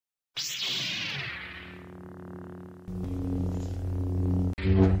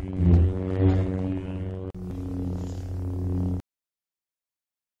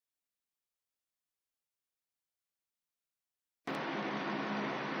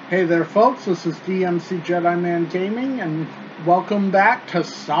Hey there folks, this is DMC Jedi Man Gaming and welcome back to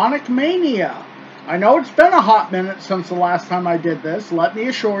Sonic Mania. I know it's been a hot minute since the last time I did this. Let me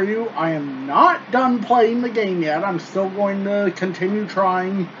assure you, I am not done playing the game yet. I'm still going to continue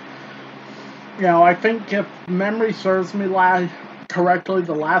trying. You know, I think if memory serves me correctly,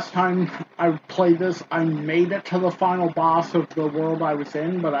 the last time I played this, I made it to the final boss of the world I was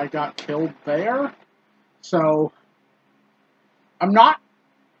in, but I got killed there. So, I'm not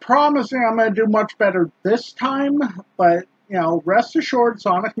promising I'm going to do much better this time, but, you know, rest assured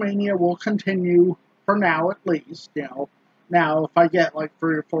Sonic Mania will continue for now at least, you know. Now, if I get like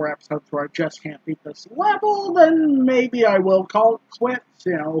 3 or 4 episodes where I just can't beat this level, then maybe I will call it quits,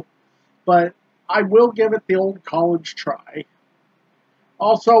 you know, but I will give it the old college try.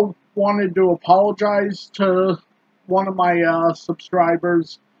 Also, wanted to apologize to one of my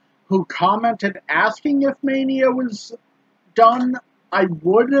subscribers who commented asking if Mania was done. I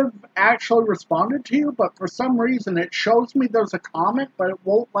would have actually responded to you, but for some reason it shows me there's a comment, but it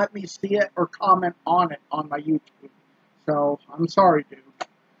won't let me see it or comment on it on my YouTube. So, I'm sorry, dude.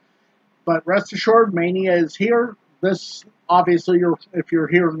 But rest assured, Mania is here. This, obviously, if you're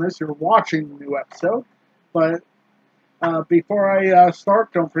hearing this, you're watching the new episode. But before I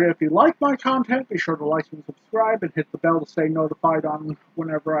start, don't forget, if you like my content, be sure to like and subscribe and hit the bell to stay notified on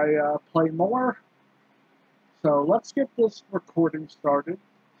whenever I play more. So let's get this recording started.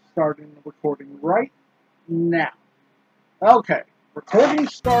 Starting the recording right now. Okay, recording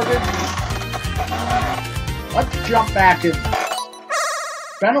started. Let's jump back in.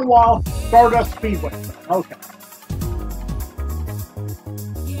 Been a while. Stardust Speedway. Okay.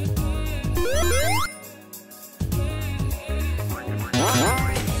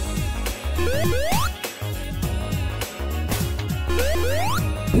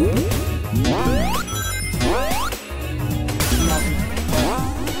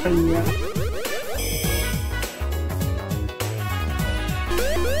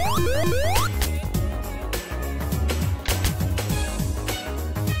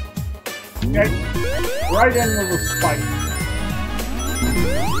 Okay, right into the spike.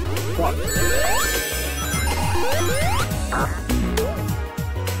 What?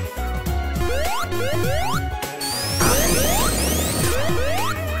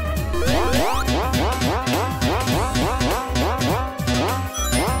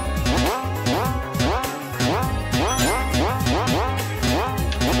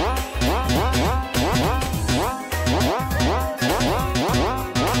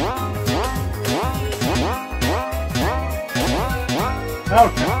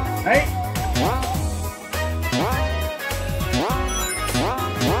 Okay, hey.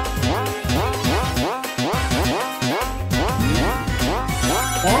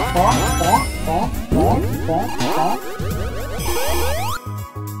 Bonk, bonk, bonk, bonk, bonk, bonk,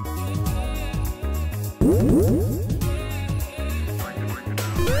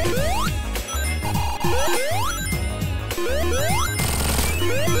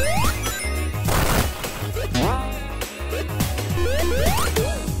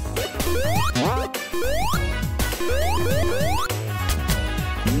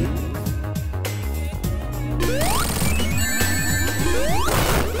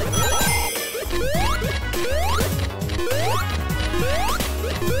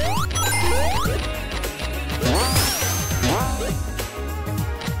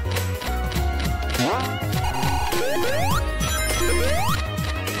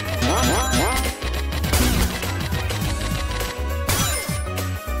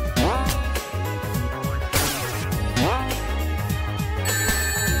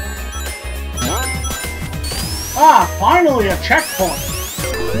 Ah, finally a checkpoint!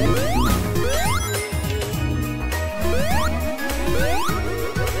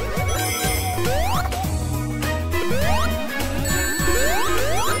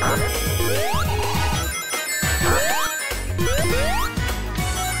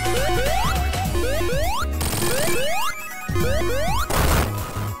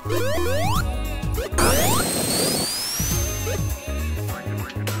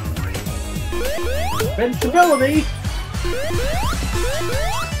 Invincibility!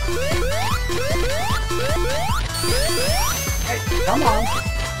 Hey, come on!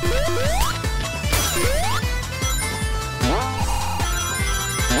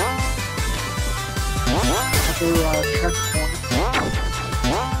 Another checkpoint.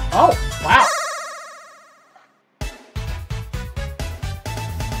 Oh, wow!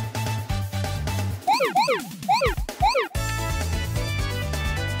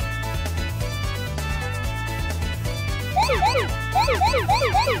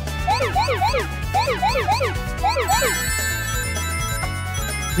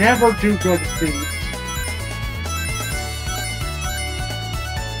 Never do good things.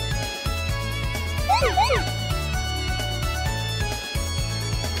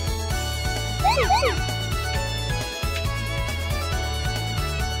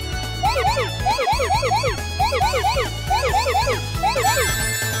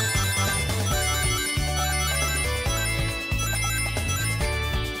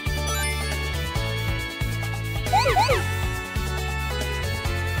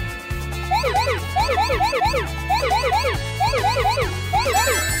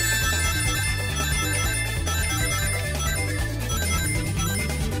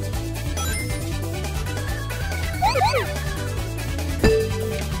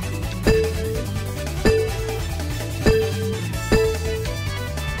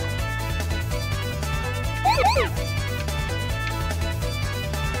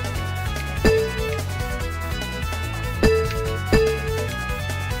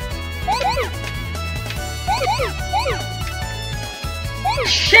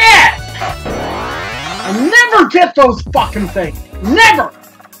 Shit! I never get those fucking things. Never!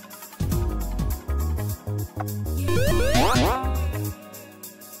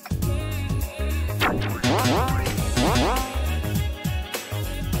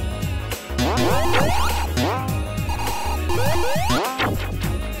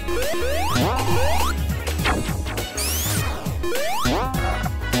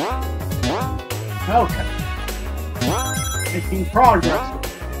 Okay. Making progress.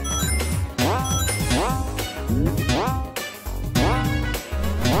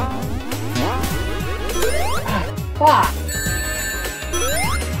 Fuck.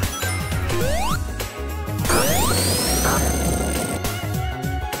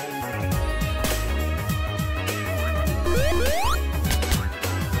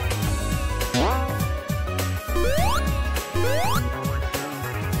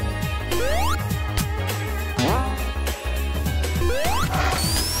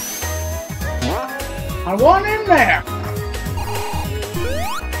 I want in there!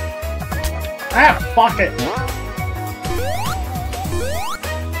 Ah, fuck it!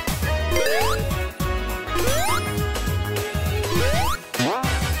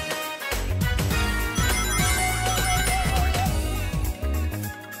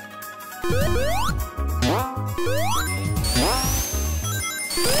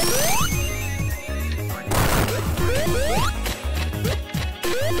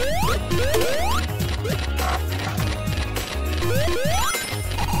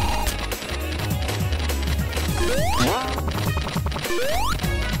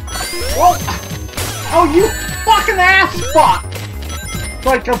 Oh, you fucking ass fuck!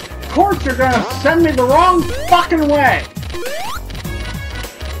 Like, of course you're gonna send me the wrong fucking way!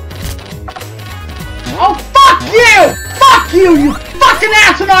 Oh, fuck you! Fuck you, you fucking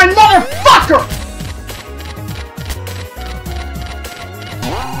asinine motherfucker!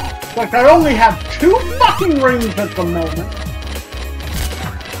 Like, I only have 2 fucking rings at the moment.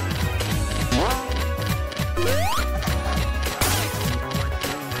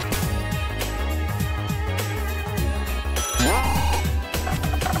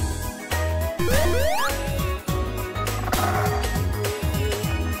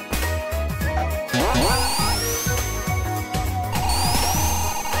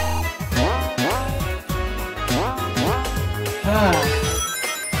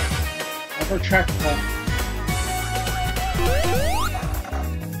 Never check that.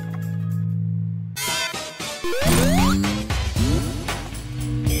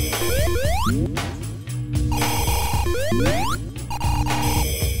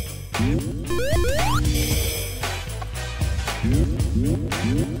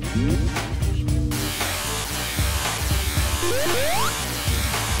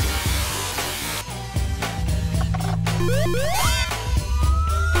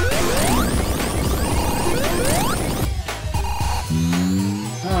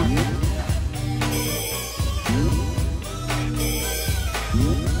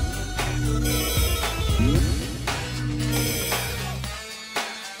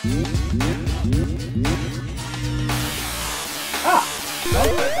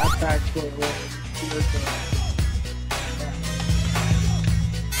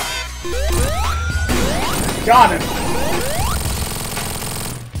 Got it.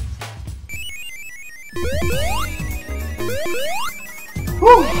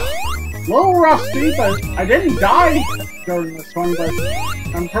 Whew. A little rusty, but I didn't die during this one, but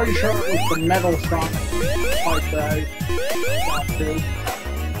I'm pretty sure it was the metal Sonic part that I got to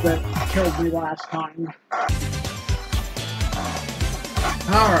that killed me last time.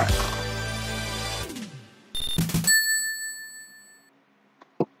 Alright.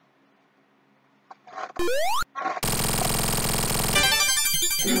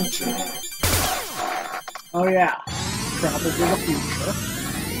 Oh yeah, travel to the future.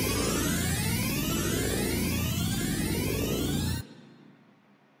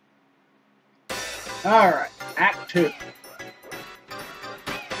 Alright, Act 2.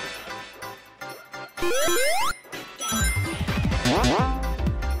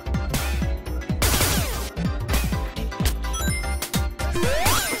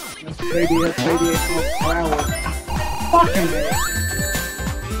 This baby has 88 miles per hour. Fucking hell.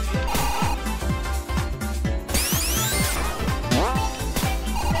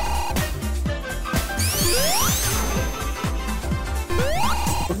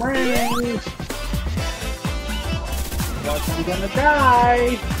 The rings. Plus I'm gonna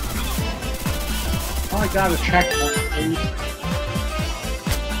die. Oh, I got a checkpoint, please.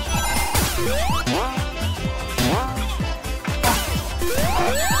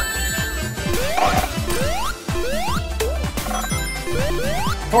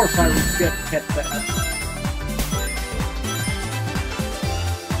 Of course I would get hit there.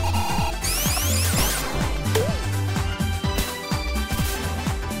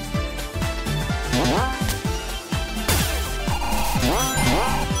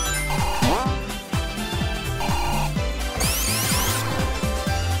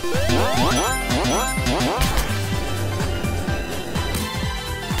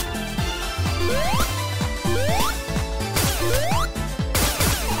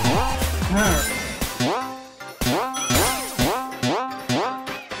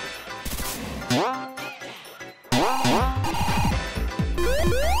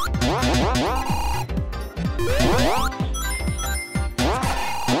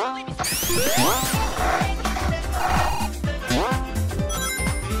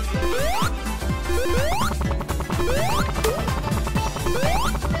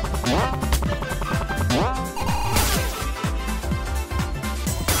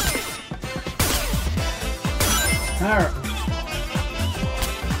 Alright.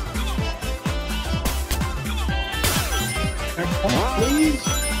 Checkpoint, please.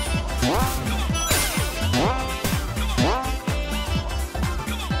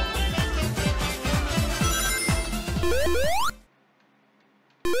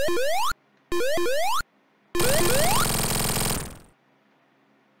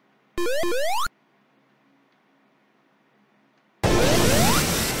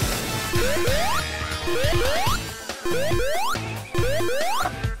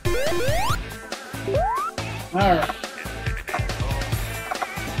 Alright.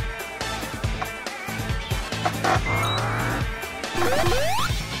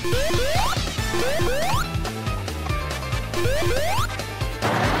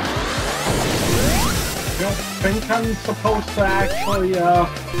 Don't think I'm supposed to actually,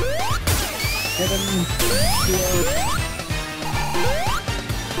 get him here.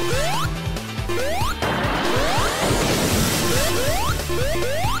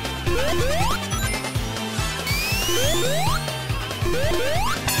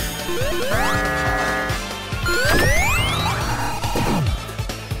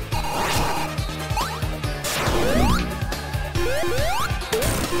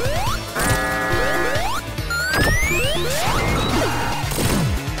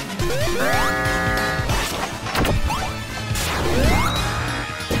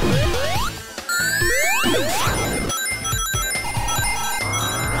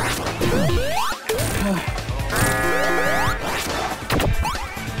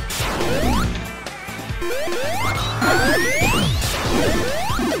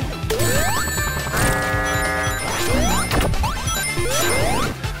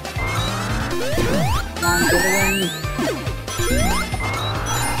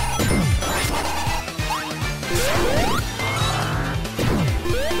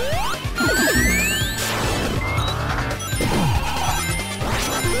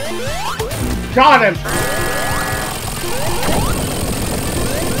 Got him!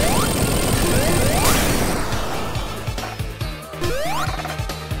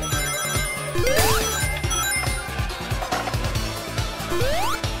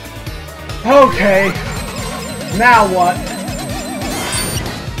 Okay, now what?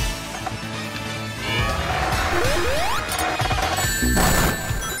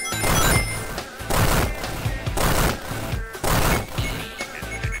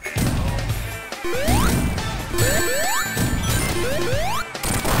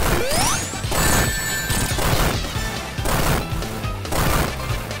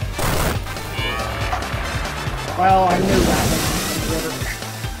 Well, I knew that wasn't gonna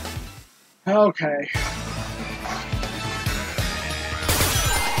work. Okay.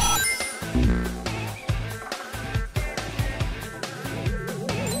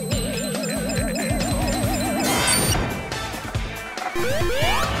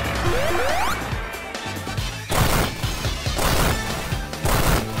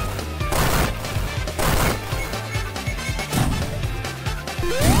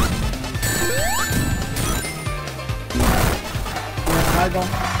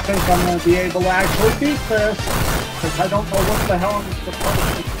 think I'm going to be able to actually beat this, because I don't know what the hell I'm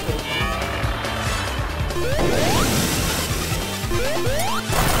supposed to do.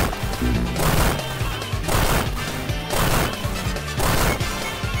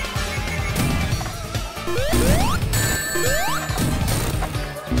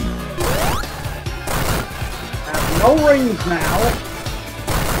 I have no rings now.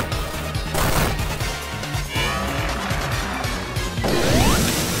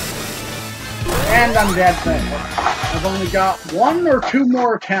 And I'm dead there. I've only got 1 or 2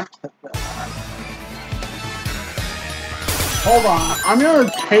 more attempts at this. Hold on, I'm going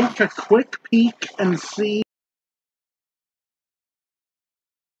to take a quick peek and see.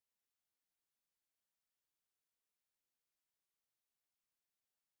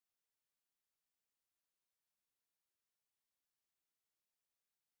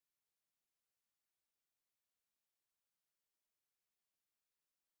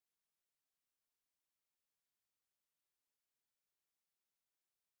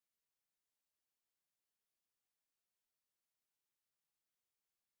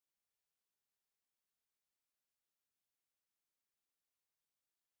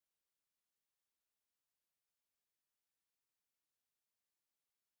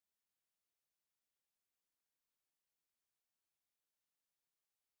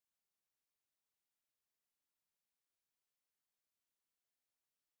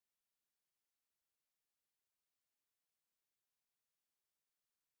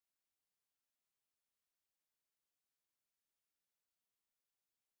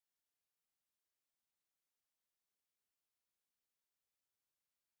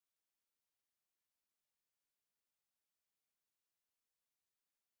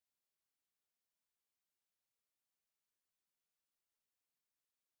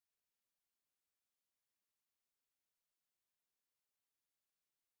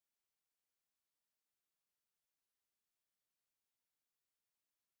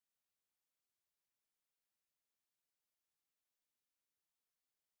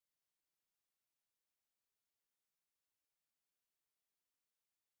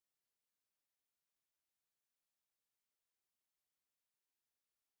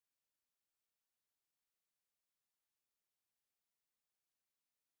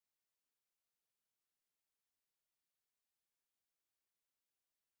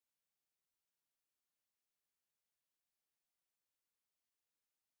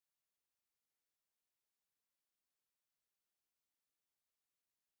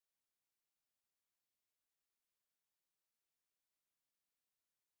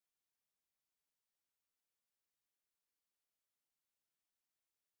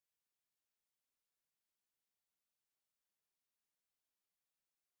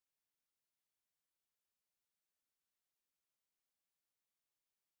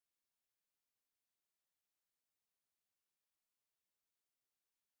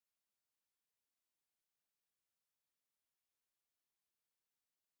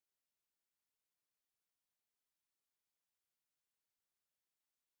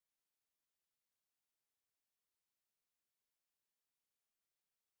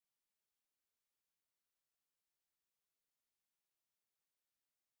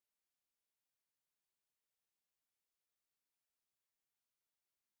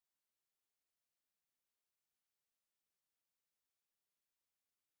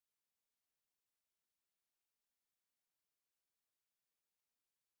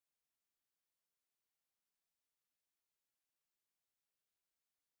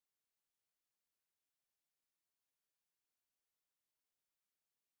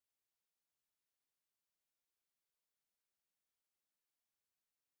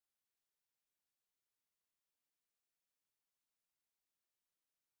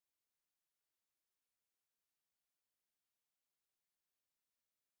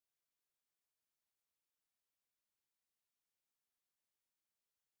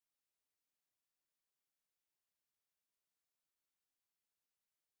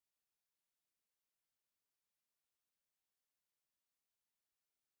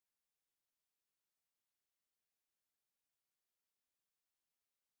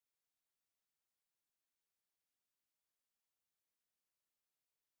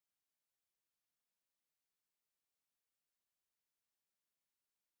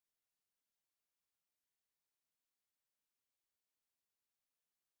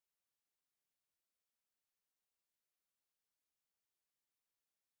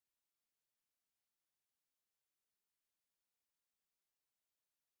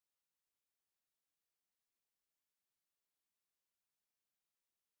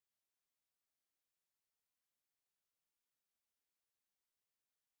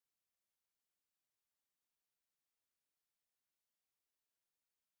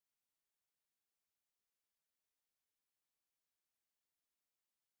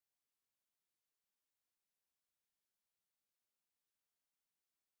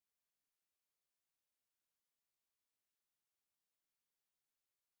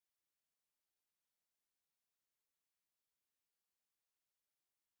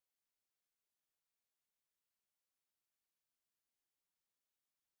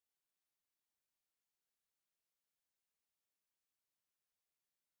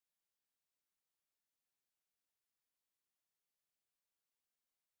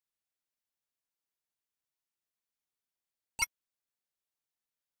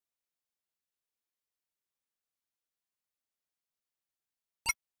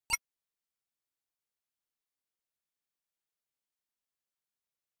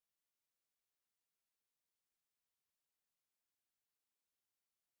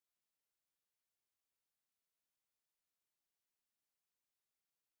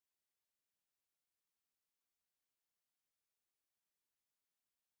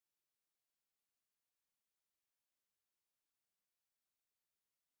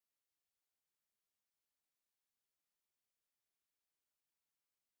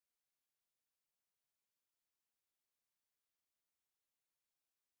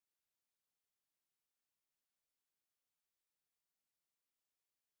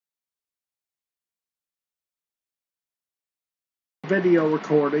 video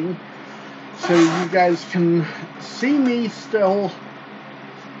recording so you guys can see me still.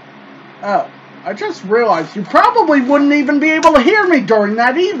 Oh, I just realized you probably wouldn't even be able to hear me during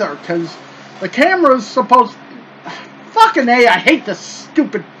that either, because the camera's supposed... Fucking A, I hate this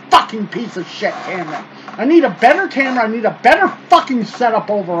stupid fucking piece of shit camera. I need a better camera, I need a better fucking setup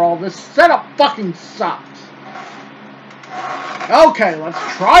overall. This setup fucking sucks. Okay, let's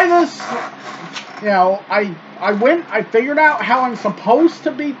try this. You know, I figured out how I'm supposed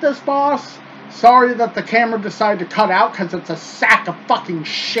to beat this boss. Sorry that the camera decided to cut out because it's a sack of fucking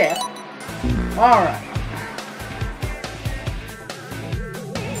shit. Alright.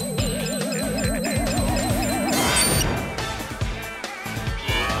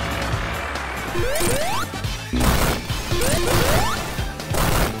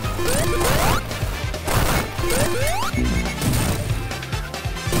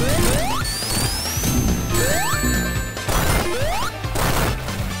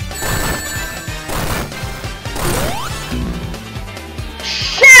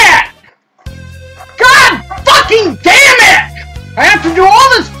 I have to do all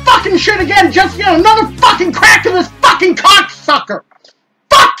this fucking shit again just to get another fucking crack of this fucking cocksucker!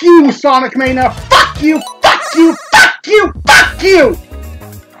 Fuck you, Sonic Mania! Fuck you! Fuck you! Fuck you! Fuck you!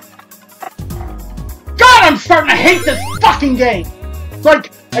 God, I'm starting to hate this fucking game! It's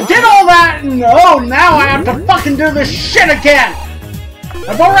like, I did all that and oh, now I have to fucking do this shit again!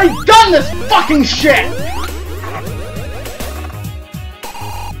 I've already done this fucking shit!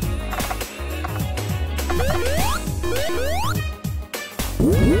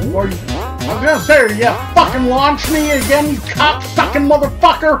 Or, I was gonna say, are you fucking launch me again, you cock-sucking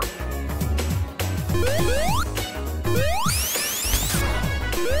motherfucker?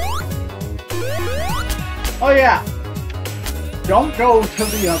 Oh yeah. Don't go to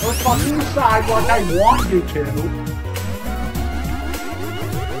the other fucking side like I want you to.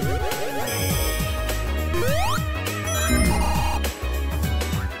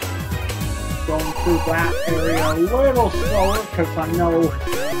 Going through that area a little slower because I know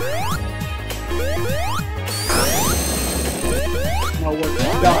what's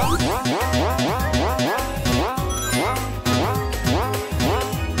done.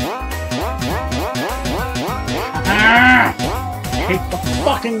 Hate the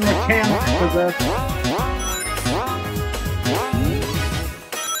fucking mechanics for this.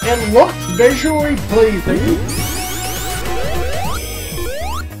 It looks visually pleasing.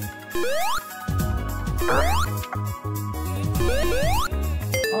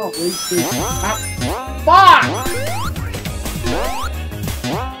 Oh, at least we... Fuck!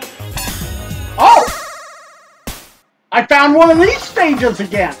 Oh! I found one of these stages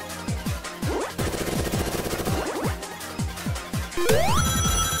again!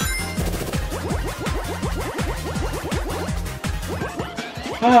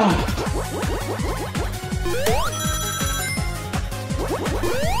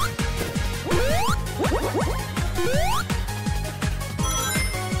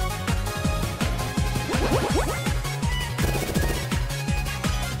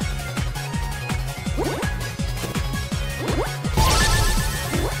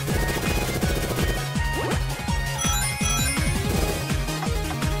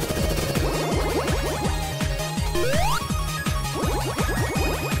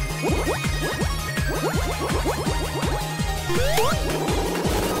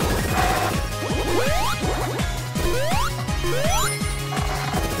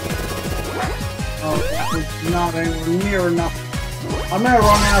 Not anywhere near enough. I'm gonna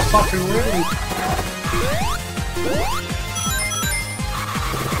run out of fucking room.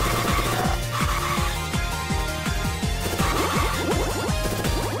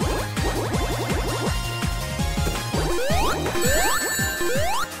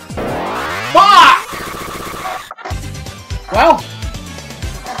 Fuck! Well,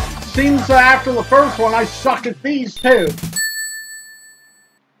 seems after the first one I suck at these too.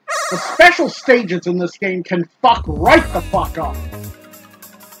 The special stages in this game can fuck right the fuck up.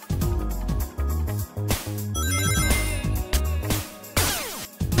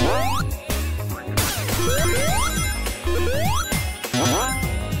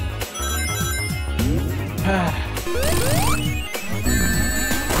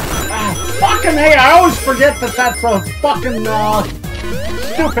 Fucking hey, I always forget that that's a fucking,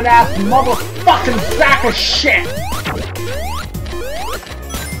 stupid ass motherfucking sack of shit.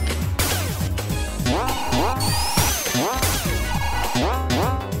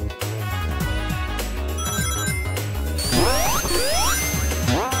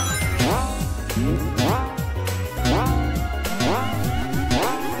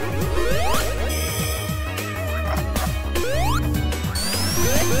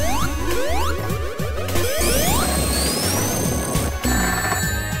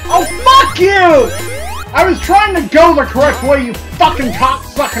 you! I was trying to go the correct way, you fucking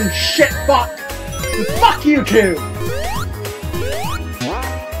cocksucking shit fuck! And fuck you too!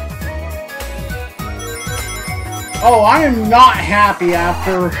 Oh, I am not happy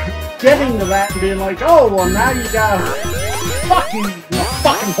after getting to that and being like, oh, well now you gotta... Fuck you, you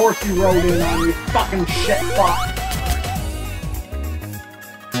fucking horse you rode in on, you fucking shit fuck!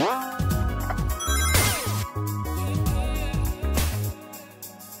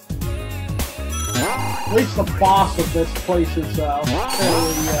 At least the boss of this place is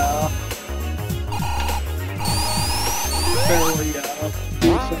fairly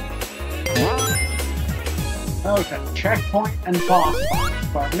decent. Okay, checkpoint and boss fight.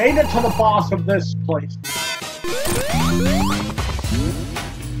 So I made it to the boss of this place.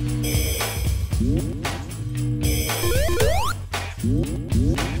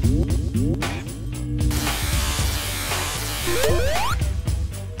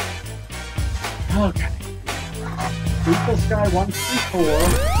 Okay. Beat this guy once before.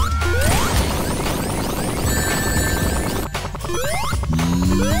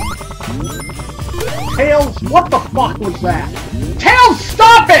 Tails, what the fuck was that? Tails,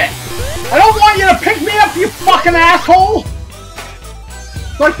 stop it! I don't want you to pick me up, you fucking asshole!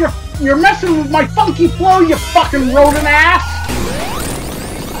 Like you're messing with my funky flow, you fucking rodent ass!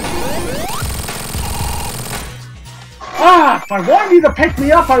 Ah, if I wanted you to pick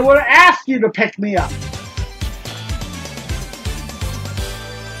me up, I would have asked you to pick me up.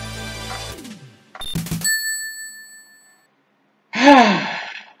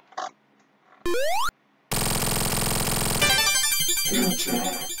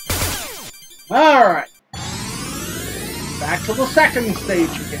 Alright. Back to the second stage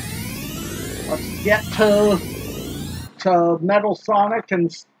again. Let's get to Metal Sonic and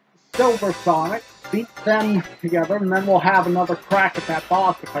Silver Sonic. Beat them together, and then we'll have another crack at that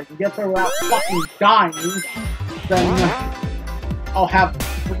boss. If I can get there without fucking dying, then I'll have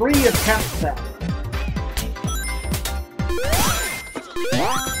 3 attempts at it.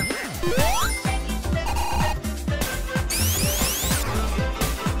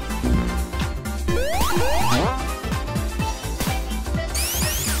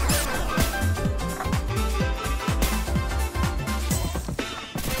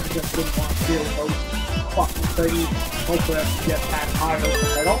 Just didn't want to feel those fucking things. Hopefully I can get back higher,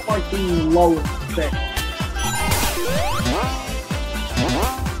 because I don't like being low and thick.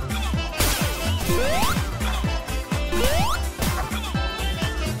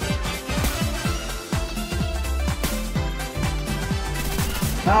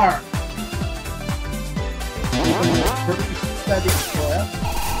 Alright. Keeping a pretty steady clip.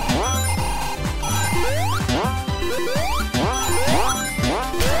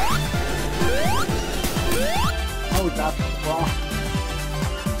 Oh, we got the block.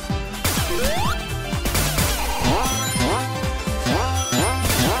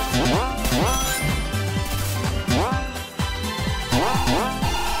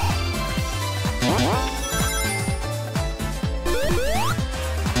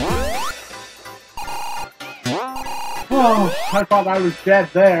 Oh, I thought I was dead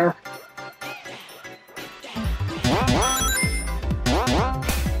there.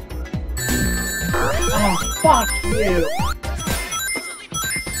 Oh, fuck you!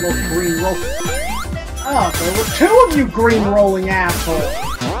 Little green roll. Oh, there were 2 of you green rolling assholes!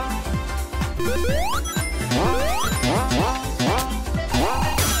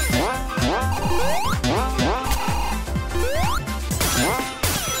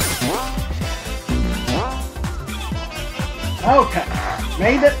 Okay,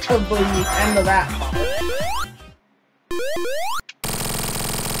 made it to the end of that part.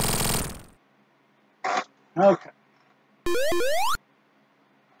 Okay.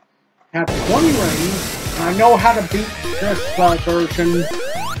 Have 20 rings, and I know how to beat this version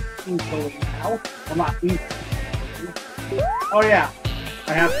easily now. Well, not easily. Oh yeah,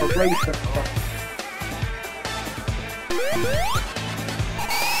 I have to race it first.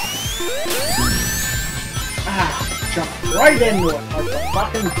 Ah. Jump right into it like the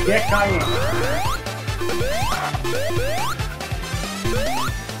fucking dick I am.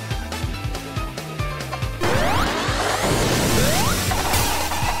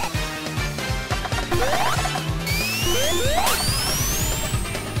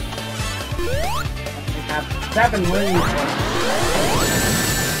 We have 7 rings.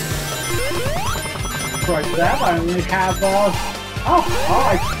 Like that, I only have, oh,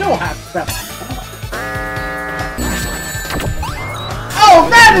 I still have 7. Oh,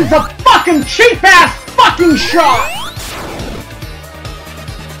 that is a fucking cheap-ass fucking shot!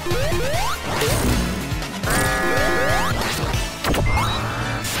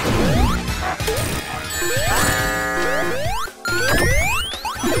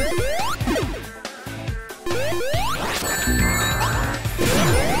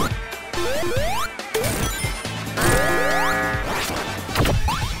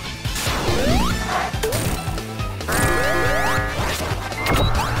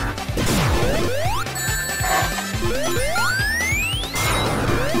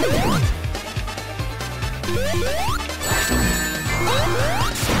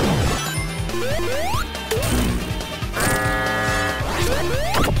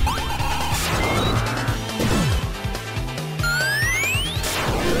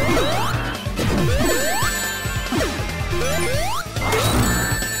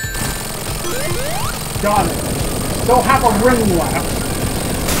 Got it. Still have a ring left.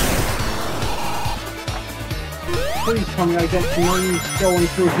 Please tell me I get some rings going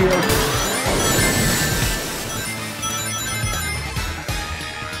through here.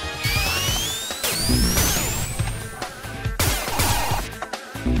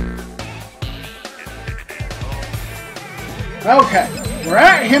 Okay, we're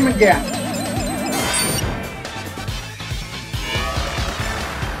at him again.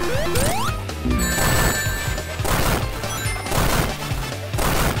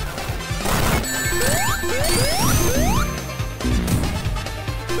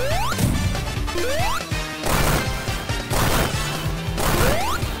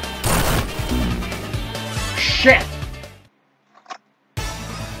 Shit!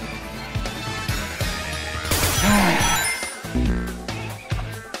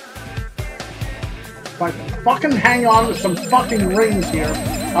 If I can fucking hang on to some fucking rings here.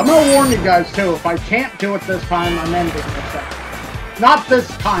 I'm gonna warn you guys too, if I can't do it this time, I'm ending this episode. Not this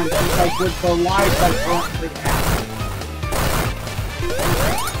time, because with the lives I currently have.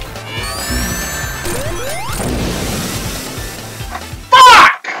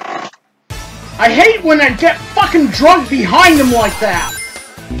 Fuck! I hate when I get fucking drugged behind him like that!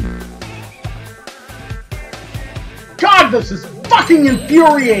 God, this is fucking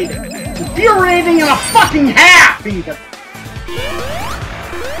infuriating! Infuriating and a fucking half, even!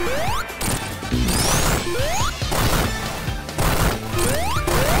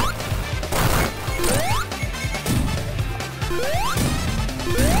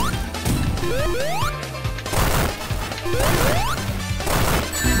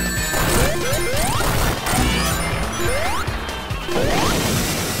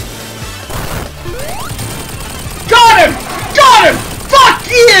 Got him! Got him! Fuck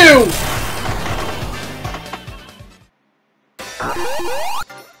you!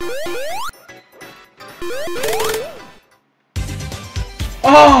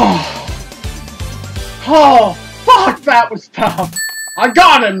 Oh, fuck, that was tough. I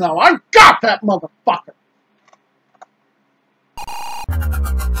got him, though. I got that motherfucker.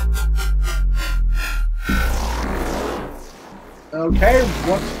 Okay,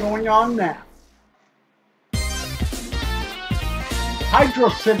 what's going on now? Hydro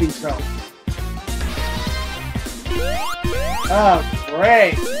City Zone. Oh,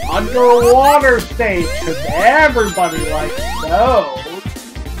 great. Underwater stage, because everybody likes those.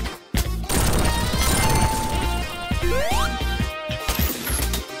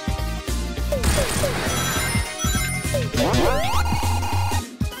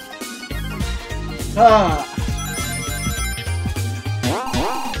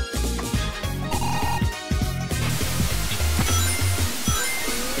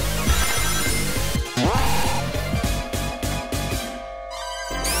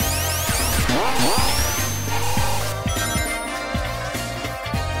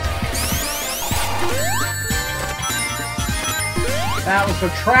 That was a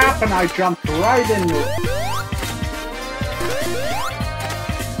trap and I jumped right into it.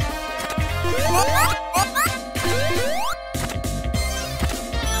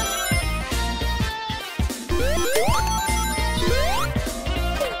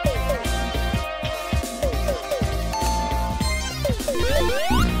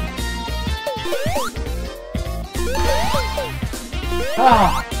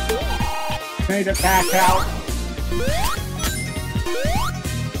 Made it back out.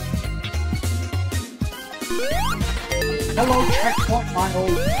 Hello, checkpoint, my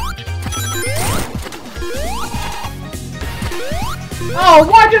old. Oh,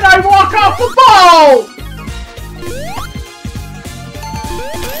 why did I walk off the boat?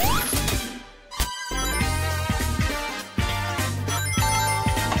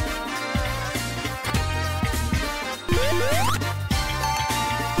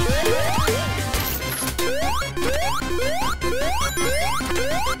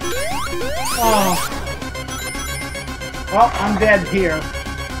 Oh. Well, I'm dead here.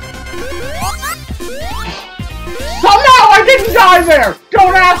 Somehow I didn't die there!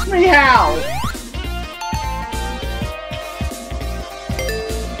 Don't ask me how!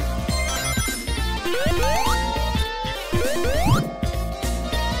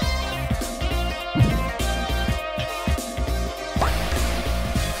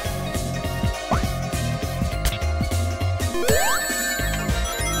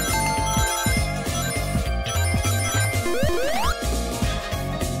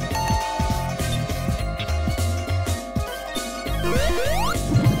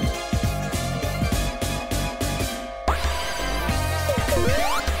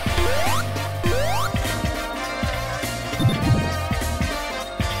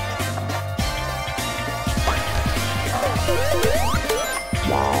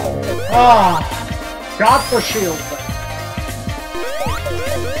 Ah, got the shield thing.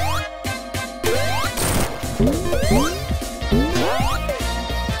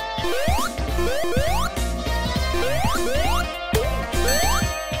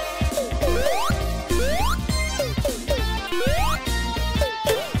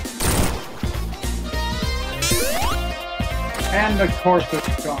 And of course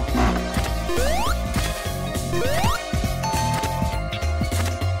it's gone.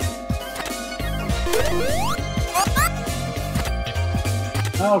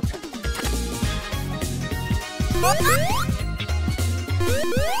 Okay.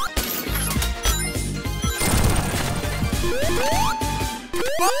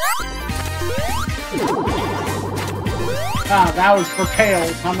 Ah, that was for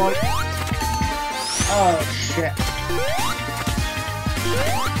Tails. How much? Oh, shit.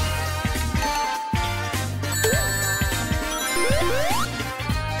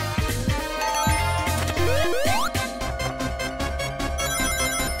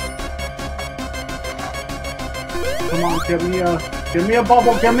 Come on, give me a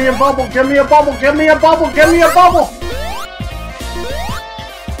bubble, give me a bubble, give me a bubble, give me a bubble, give me a bubble!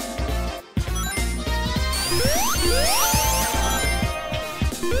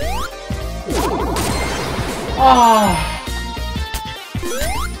 Ah.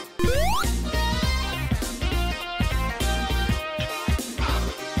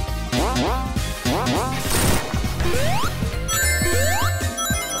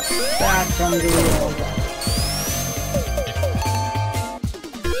 That's unbelievable.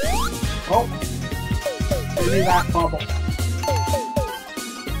 Oh, give me that bubble.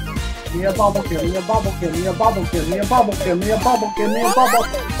 Give me a bubble, give me a bubble, give me a bubble, give me a bubble, give me a bubble, give me a bubble.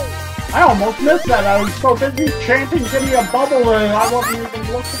 I almost missed that. I was so busy chanting, give me a bubble, and I wasn't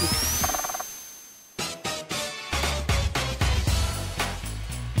even looking.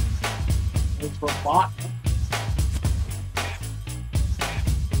 It's for bot.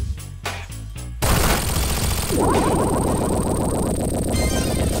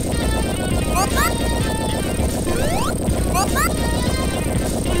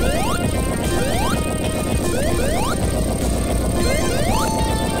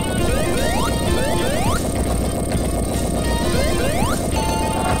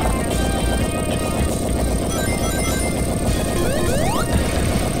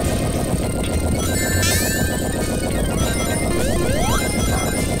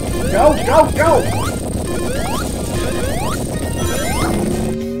 Go, go, go!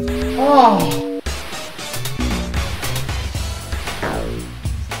 Oh.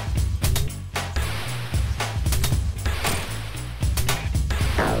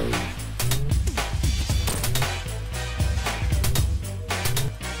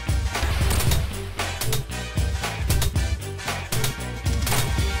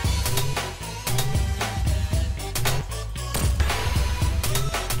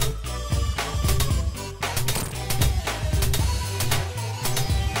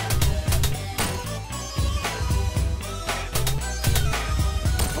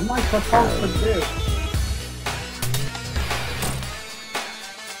 What am I supposed to do?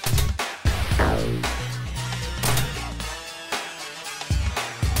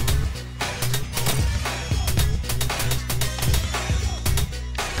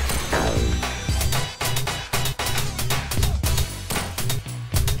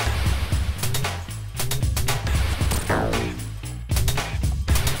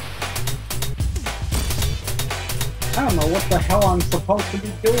 I don't know what the hell I'm supposed to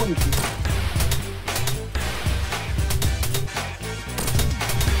be doing here.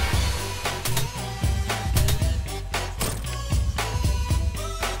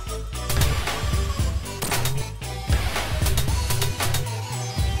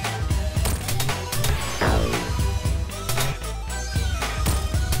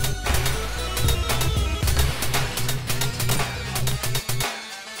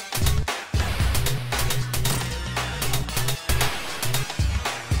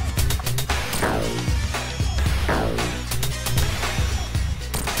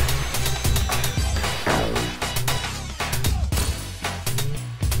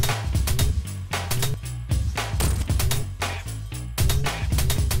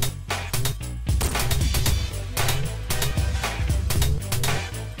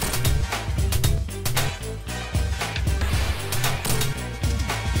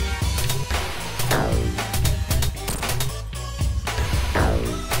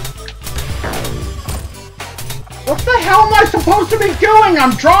 What the hell am I supposed to be doing?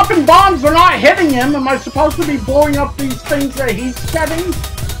 I'm dropping bombs, they're not hitting him. Am I supposed to be blowing up these things that he's setting?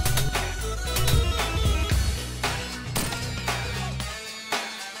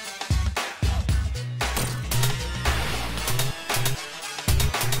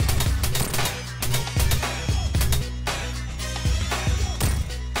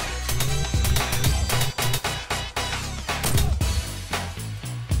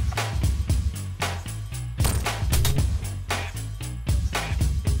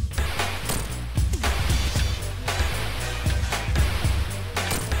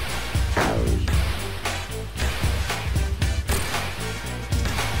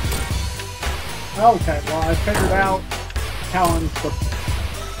 Okay, well, I figured out how I'm supposed to.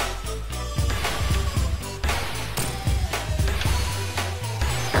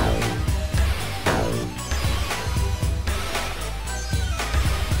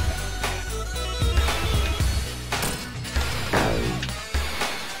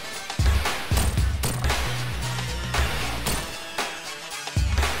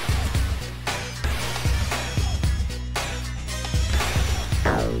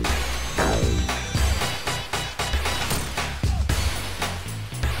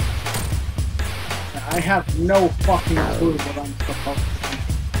 I have no fucking clue what I'm supposed to do.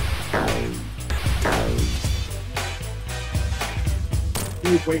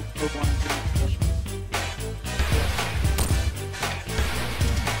 Let me wait for one of these.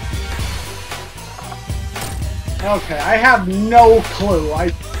 Okay, I have no clue.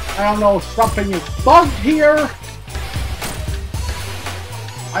 I don't know if something is bugged here.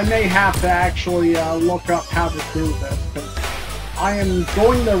 I may have to actually look up how to do this, because I am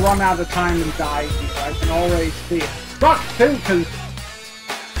going to run out of time and die here. I can already see it. Sucks too, because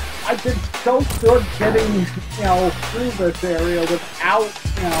I did so good getting, you know, through this area without,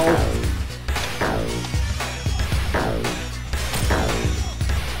 you know...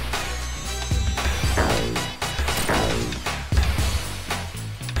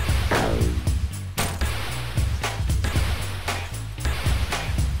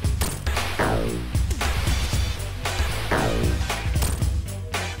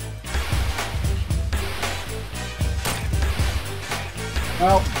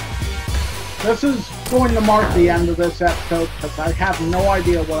 Well, this is going to mark the end of this episode because I have no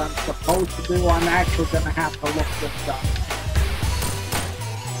idea what I'm supposed to do. I'm actually going to have to look this up.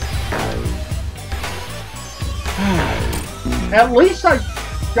 At least I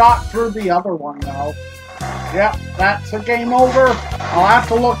got through the other one, though. Yep, that's a game over. I'll have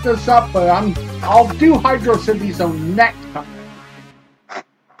to look this up, but I'll do Hydro City Zone next time.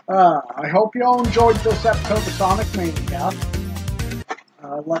 I hope you all enjoyed this episode of Sonic Mania.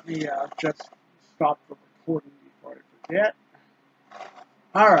 Let me just stop the recording before I forget.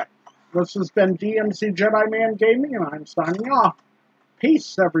 Alright, this has been DMC Jedi Man Gaming, and I'm signing off.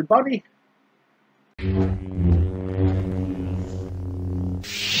 Peace, everybody.